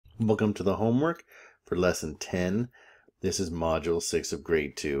Welcome to the homework for lesson 10. This is module 6 of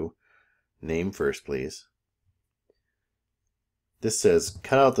grade 2. Name first, please. This says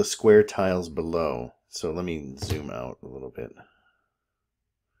cut out the square tiles below. So let me zoom out a little bit.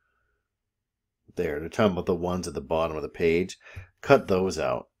 There, they're talking about the ones at the bottom of the page. Cut those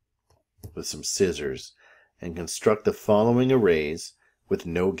out with some scissors and construct the following arrays with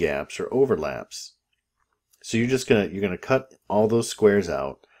no gaps or overlaps. So you're gonna cut all those squares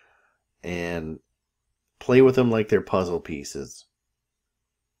out and play with them like they're puzzle pieces.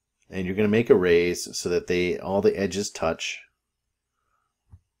 And you're going to make arrays so that all the edges touch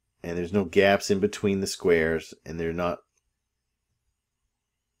and there's no gaps in between the squares, and they're not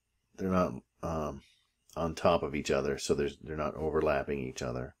on top of each other, so they're not overlapping each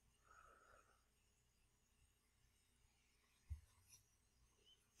other.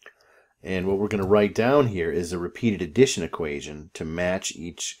 And what we're going to write down here is a repeated addition equation to match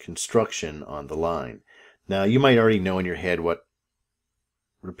each construction on the line. Now, you might already know in your head what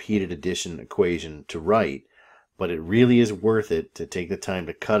repeated addition equation to write, but it really is worth it to take the time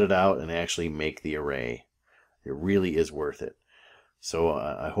to cut it out and actually make the array. It really is worth it. So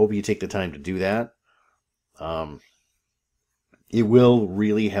I hope you take the time to do that. It will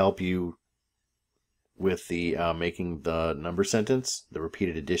really help you with the making the number sentence, the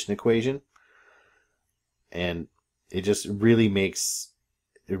repeated addition equation, and it just really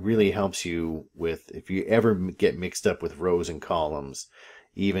helps you with, if you ever get mixed up with rows and columns,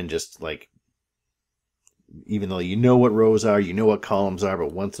 even though you know what rows are, you know what columns are,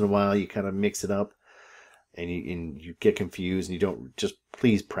 but once in a while you kind of mix it up and you get confused, and you don't, just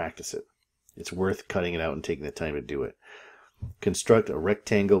please practice it. It's worth cutting it out and taking the time to do it. Construct a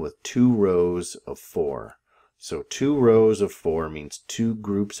rectangle with 2 rows of 4. So 2 rows of 4 means 2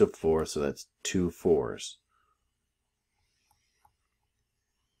 groups of 4, so that's 2 4s.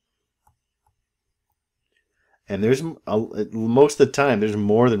 And most of the time there's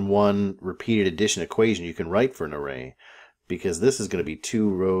more than one repeated addition equation you can write for an array, because this is going to be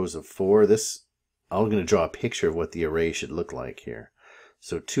 2 rows of 4. I'm going to draw a picture of what the array should look like here.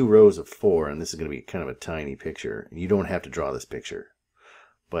 So 2 rows of 4, and this is going to be kind of a tiny picture. You don't have to draw this picture,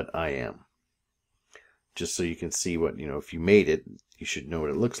 but I am. Just so you can see what, if you made it, you should know what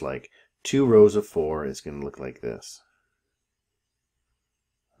it looks like. 2 rows of 4 is going to look like this.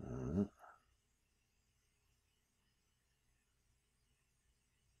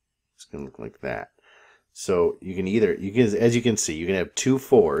 It's going to look like that. So you can as you can see, you can have 2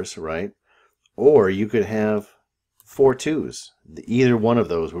 4s, right? Or you could have 4 2s. Either one of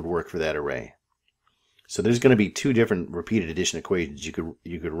those would work for that array. So there's going to be 2 different repeated addition equations you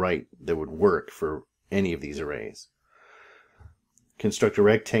could write that would work for any of these arrays. Construct a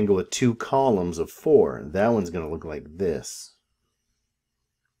rectangle with 2 columns of 4. That one's going to look like this.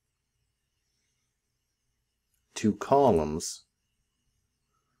 2 columns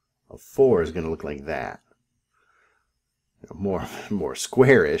of 4 is going to look like that. More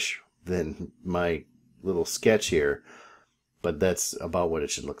squarish than my little sketch here, but that's about what it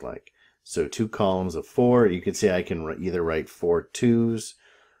should look like. So 2 columns of 4. You can see I can either write 4 2s,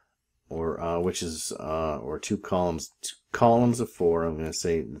 or 2 columns of 4. I'm going to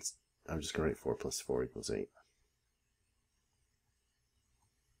say I'm just going to write 4 plus 4 equals 8.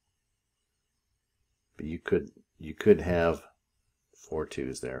 But you could have 4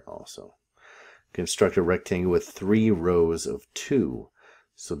 2s there also. Construct a rectangle with 3 rows of 2.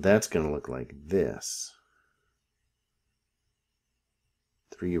 So that's going to look like this.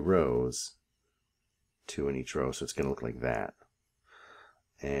 3 rows, 2 in each row, so it's going to look like that.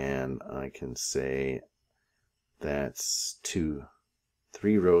 And I can say that's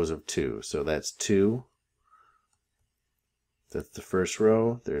 3 rows of 2. So that's 2. That's the first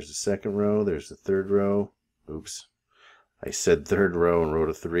row. There's the second row. There's the third row. Oops. I said third row and wrote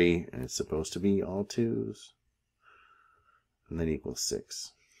a 3, and it's supposed to be all 2s. And then equals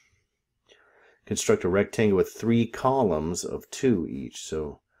 6. Construct a rectangle with 3 columns of 2 each.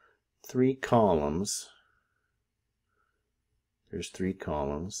 So 3 columns. There's 3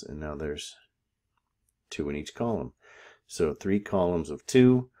 columns, and now there's 2 in each column. So 3 columns of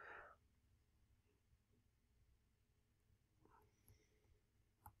 2.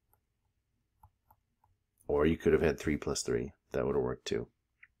 Or you could have had 3 plus 3. That would have worked too,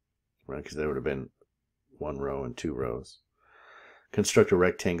 right? Because that would have been 1 row and 2 rows. Construct a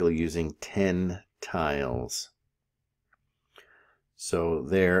rectangle using 10 tiles. So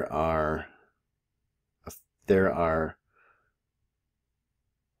there are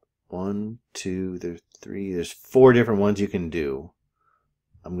 1, 2, there's 3, there's 4 different ones you can do.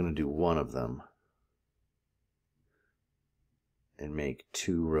 I'm going to do one of them. and make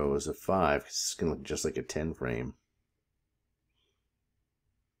 2 rows of 5. It's going to look just like a 10 frame.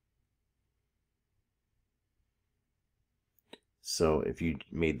 So if you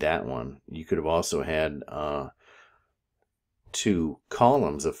made that one, you could have also had 2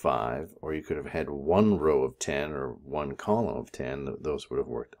 columns of 5, or you could have had 1 row of 10 or 1 column of 10. Those would have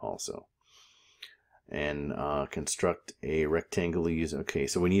worked also. And construct a rectangle using, okay,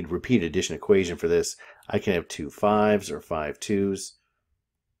 so we need repeat addition equation for this. I can have 2 5s or 5 2s.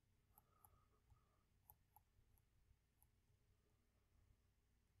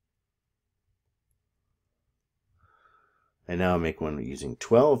 And now I make one using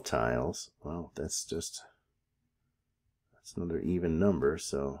 12 tiles. Well, that's another even number,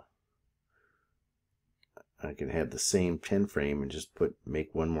 so I can have the same 10 frame and just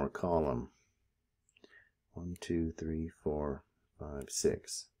make one more column. 1 2 3 4 5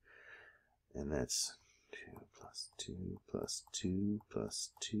 6, and that's 2 plus 2 plus 2 plus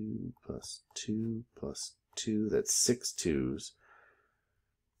 2 plus 2 plus 2. That's 6 2s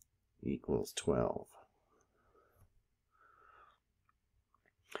equals 12.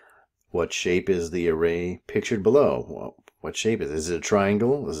 What shape is the array pictured below? Well, what shape is it? Is it a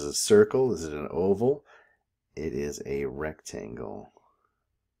triangle? Is it a circle? Is it an oval? It is a rectangle.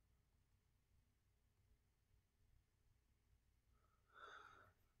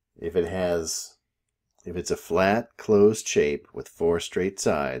 If it's a flat, closed shape with 4 straight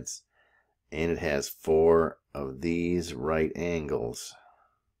sides, and it has 4 of these right angles,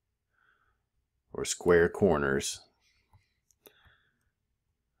 or square corners,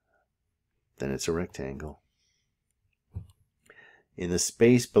 then it's a rectangle. In the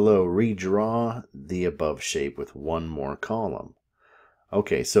space below, redraw the above shape with 1 more column.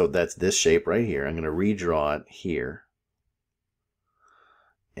 Okay, so that's this shape right here. I'm going to redraw it here.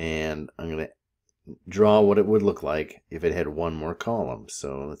 And I'm going to draw what it would look like if it had 1 more column.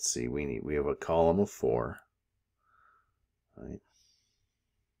 So let's see, we have a column of 4. Right?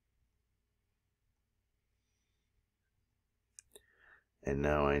 And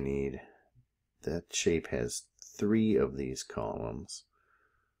now I need, that shape has 3 of these columns,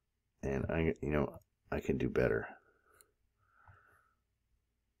 and I can do better,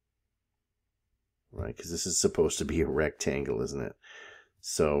 right? Because this is supposed to be a rectangle, isn't it?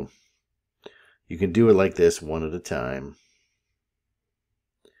 So you can do it like this, one at a time,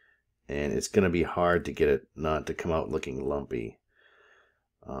 and it's going to be hard to get it not to come out looking lumpy.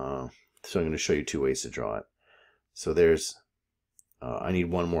 So I'm going to show you 2 ways to draw it. So there's I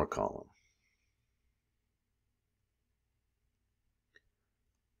need 1 more column.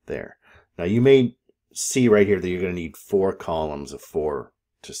 There. Now you may see right here that you're going to need 4 columns of 4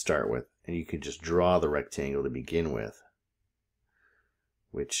 to start with, and you can just draw the rectangle to begin with,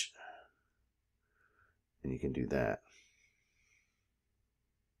 and you can do that.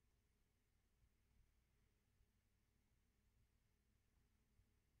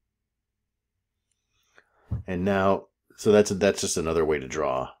 And now, so that's just another way to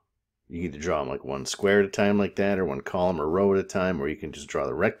draw. You can either draw them like 1 square at a time like that, or 1 column or row at a time, or you can just draw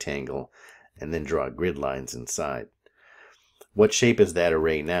the rectangle and then draw grid lines inside. What shape is that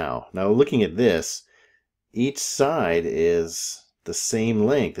array now? Now looking at this, each side is the same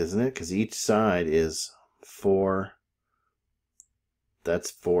length, isn't it? Because each side is 4.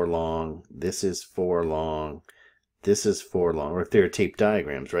 That's 4 long. This is 4 long. This is 4 long. Or if they're tape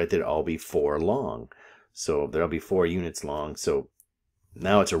diagrams, right, they'd all be 4 long. So there'll be 4 units long. So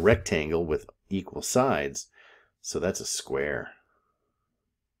now it's a rectangle with equal sides. So that's a square.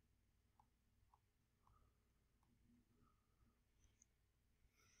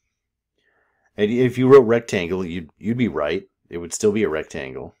 And if you wrote rectangle, you'd be right. It would still be a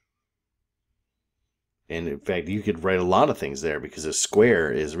rectangle. And in fact, you could write a lot of things there, because a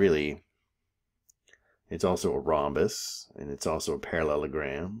square is really, it's also a rhombus, and it's also a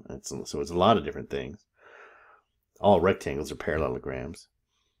parallelogram. So it's a lot of different things. All rectangles are parallelograms.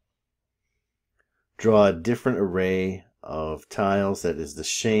 Draw a different array of tiles that is the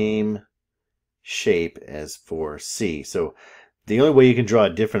same shape as for C. So the only way you can draw a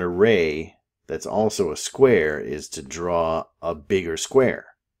different array that's also a square is to draw a bigger square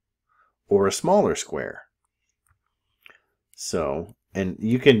or a smaller square. So, and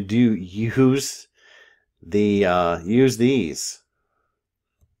you can use these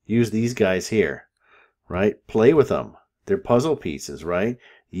guys here, right? Play with them. They're puzzle pieces, right?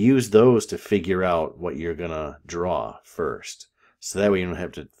 Use those to figure out what you're gonna draw first. So that way you don't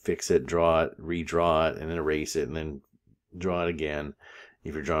have to fix it, draw it, redraw it, and then erase it, and then draw it again.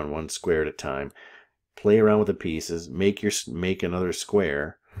 If you're drawing 1 square at a time, play around with the pieces. Make another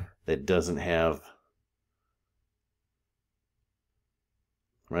square that doesn't have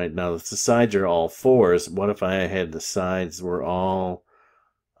right? Now, if the sides are all 4s, what if I had the sides were all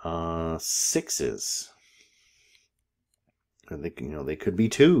 6s? Or they, they could be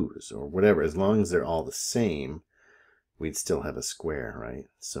 2s or whatever. As long as they're all the same, we'd still have a square, right?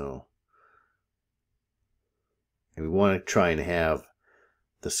 So, and we want to try and have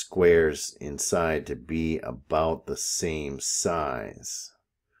the squares inside to be about the same size.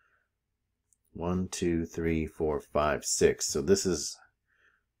 1, 2, 3, 4, 5, 6. So this is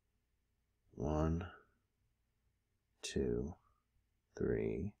 1, 2,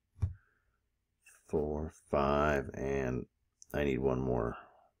 3, 4, 5, and I need one more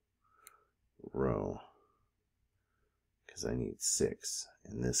row because I need 6.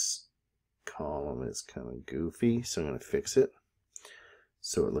 And this column is kind of goofy, so I'm going to fix it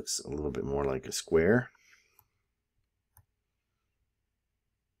so it looks a little bit more like a square.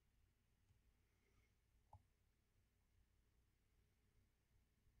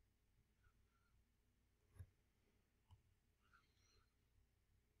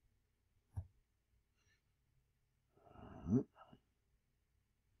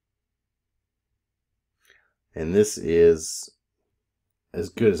 And this is as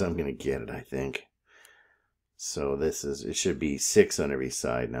good as I'm going to get it, I think. So it should be 6 on every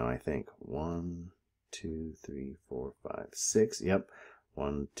side now, I think. 1, 2, 3, 4, 5, 6. Yep.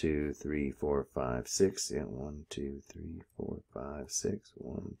 1, 2, 3, 4, 5, 6. Yeah. 1, 2, 3, 4, 5, 6.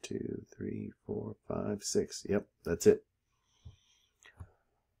 1, 2, 3, 4, 5, 6. Yep. That's it.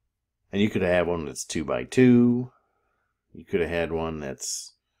 And you could have one that's 2 by 2. You could have had one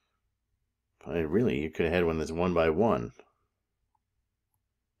that's you could have had one that's 1 by 1.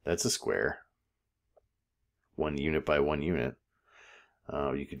 That's a square. 1 unit by 1 unit.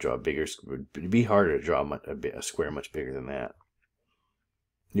 You could draw a bigger. It'd be harder to draw a square much bigger than that.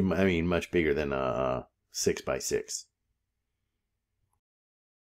 I mean, much bigger than a 6 by 6.